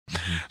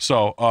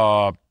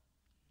So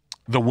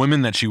the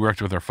women that she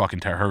worked with are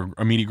fucking terrible. Her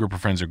immediate group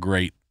of friends are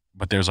great,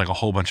 but there's like a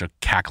whole bunch of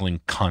cackling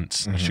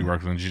cunts that she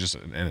worked with, and she just,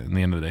 at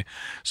the end of the day.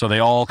 So they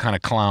all kind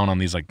of clown on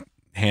these like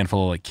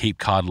handful of like Cape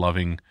Cod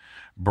loving,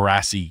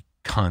 brassy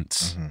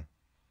cunts.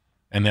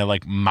 And they're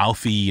like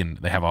mouthy and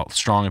they have a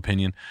strong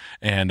opinion.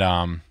 And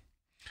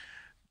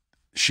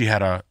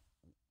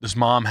this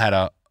mom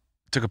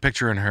took a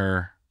picture in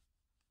her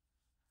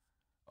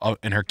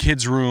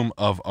kid's room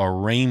of a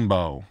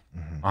rainbow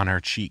on her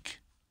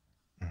cheek.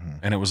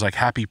 And it was like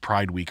Happy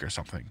Pride Week or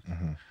something.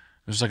 It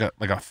was like a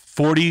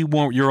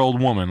 40-year-old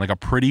woman, like a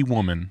pretty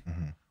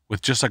woman,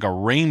 with just like a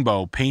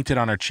rainbow painted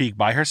on her cheek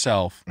by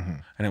herself,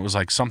 and it was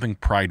like something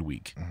Pride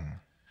Week.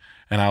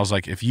 And I was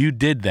like, if you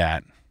did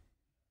that,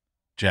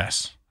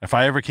 Jess, if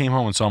I ever came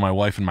home and saw my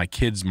wife in my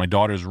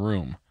daughter's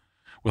room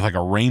with like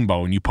a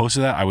rainbow, and you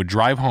posted that, I would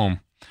drive home,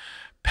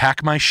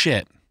 pack my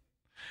shit,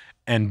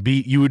 and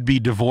you would be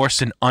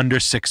divorced in under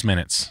 6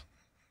 minutes.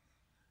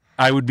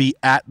 I would be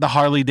at the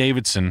Harley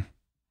Davidson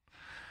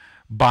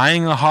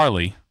buying a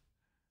Harley,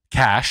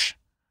 cash,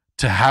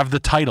 to have the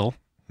title,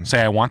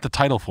 say I want the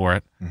title for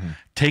it,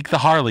 take the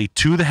Harley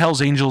to the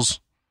Hells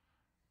Angels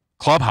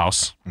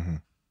clubhouse,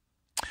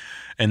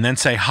 and then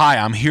say, hi,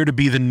 I'm here to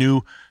be the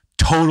new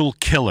total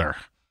killer.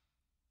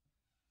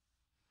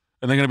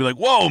 And they're going to be like,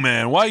 whoa,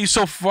 man, why are you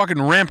so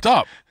fucking ramped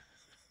up?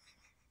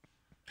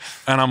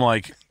 And I'm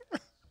like,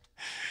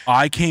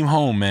 I came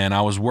home, man.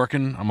 I was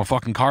working. I'm a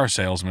fucking car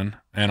salesman.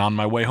 And on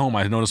my way home,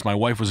 I noticed my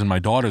wife was in my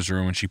daughter's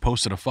room, and she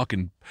posted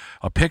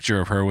a picture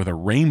of her with a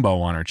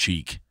rainbow on her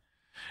cheek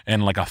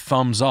and like a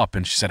thumbs up.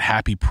 And she said,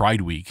 Happy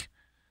Pride Week.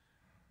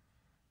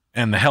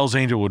 And the Hells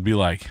Angel would be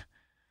like,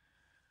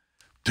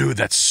 dude,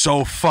 that's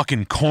so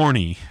fucking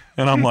corny.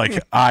 And I'm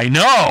like, I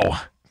know.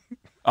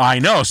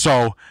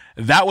 So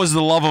that was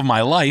the love of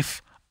my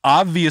life.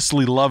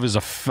 Obviously, love is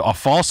a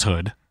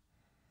falsehood.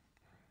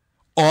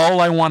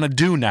 All I want to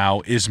do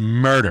now is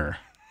murder.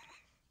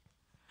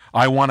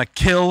 I want to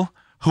kill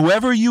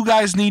whoever you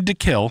guys need to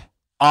kill.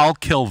 I'll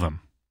kill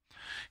them.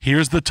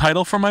 Here's the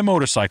title for my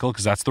motorcycle,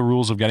 because that's the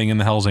rules of getting in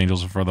the Hells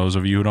Angels, for those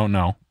of you who don't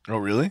know. Oh,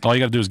 really? All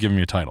you got to do is give them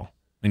your title,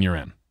 and you're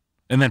in.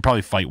 And then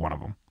probably fight one of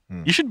them.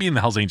 You should be in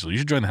the Hells Angels. You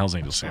should join the Hells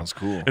Angels. Sounds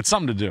cool. It's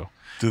something to do.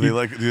 Do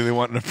they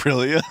want an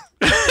Aprilia?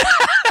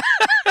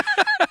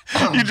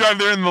 You drive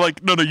there and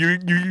like, no,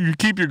 you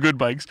keep your good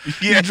bikes.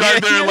 You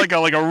drive there like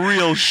a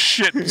real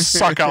shit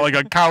suck out, like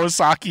a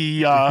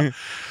Kawasaki,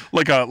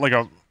 like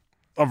a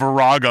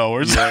Virago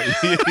or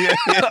something.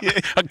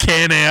 A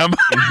Can-Am.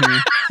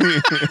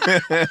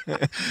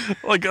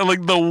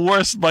 like the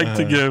worst bike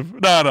to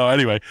give. No,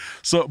 anyway.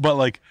 So, but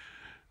like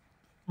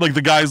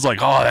the guy's like,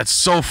 oh, that's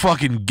so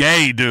fucking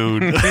gay,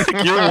 dude.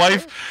 Your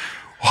wife,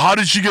 how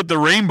did she get the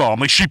rainbow? I'm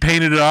like, she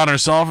painted it on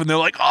herself. And they're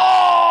like,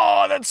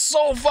 oh, that's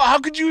so fun. How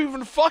could you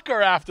even fuck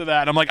her after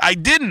that? I'm like, I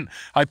didn't.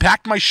 I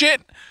packed my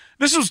shit.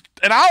 This was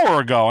an hour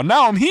ago, and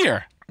now I'm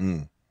here.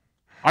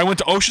 I went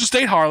to Ocean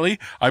State Harley.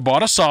 I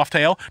bought a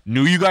Softail.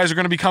 Knew you guys are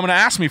going to be coming to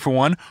ask me for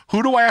one.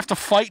 Who do I have to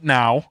fight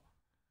now?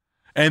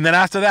 And then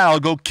after that, I'll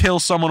go kill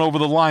someone over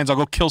the lines. I'll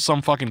go kill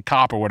some fucking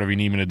cop or whatever you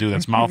need me to do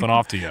that's mouthing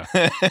off to you.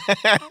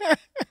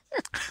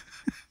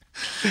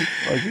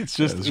 Like, it's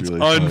just, it's really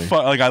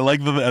unfun. Like, I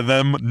like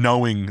them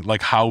knowing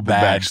like how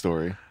bad,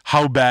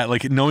 how bad,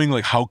 like knowing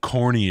like how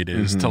corny it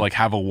is to like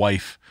have a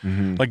wife.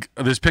 Like,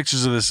 there's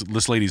pictures of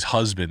this lady's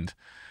husband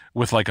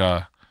with like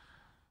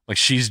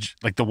she's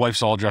like, the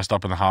wife's all dressed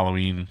up in the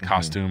Halloween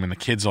costume, and the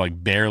kids are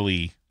like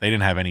barely. They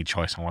didn't have any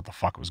choice on what the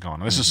fuck was going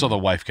on. This is so the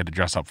wife could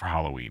dress up for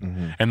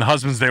Halloween, and the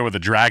husband's there with a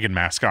dragon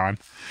mask on.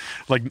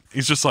 Like,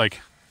 he's just like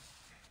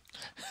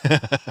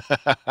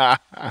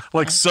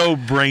so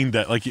brain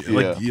dead. Like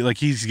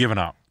he's given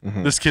up.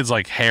 This kid's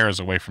like hairs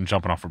away from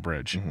jumping off a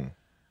bridge.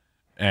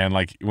 And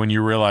like, when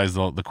you realize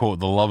the quote,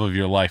 the love of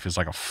your life is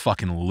like a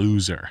fucking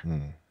loser.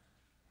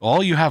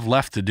 All you have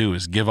left to do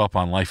is give up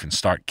on life and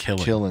start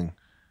killing.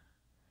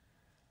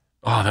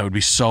 Oh, that would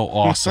be so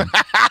awesome.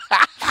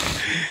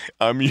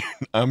 I'm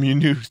your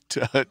new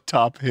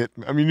top hit.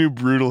 I'm your new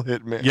brutal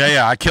hitman.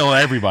 Yeah, I kill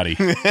everybody.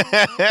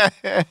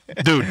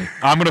 Dude,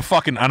 I'm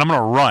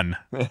gonna run.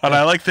 And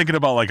I like thinking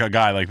about like a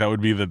guy, like that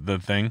would be the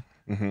thing.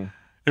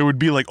 It would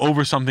be like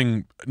over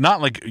something, not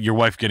like your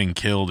wife getting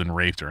killed and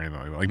raped or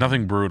anything, like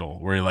nothing brutal,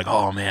 where you're like,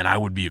 oh man, I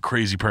would be a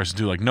crazy person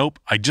too. Like, nope,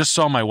 I just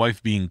saw my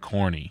wife being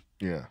corny.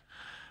 Yeah.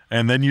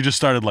 And then you just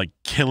started like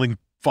killing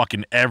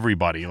fucking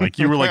everybody. Like,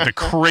 you were like the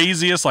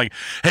craziest, like,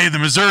 hey, the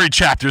Missouri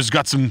chapter's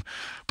got some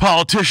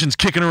politicians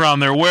kicking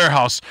around their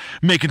warehouse,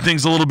 making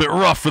things a little bit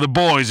rough for the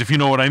boys, if you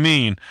know what I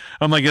mean.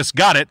 I'm like, yes,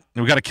 got it.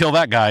 We got to kill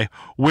that guy.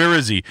 Where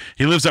is he?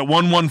 He lives at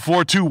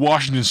 1142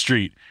 Washington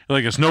Street. You're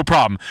like, it's no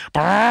problem.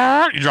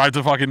 You drive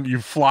to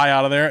you fly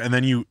out of there, and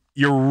then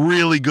you're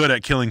really good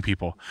at killing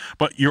people,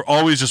 but you're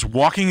always just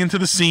walking into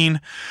the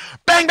scene,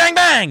 bang, bang,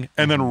 bang,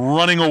 and then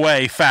running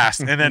away fast,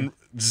 and then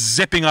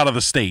zipping out of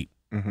the state.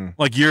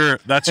 Like,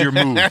 that's your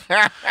move.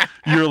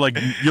 You're like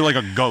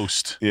a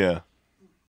ghost. Yeah.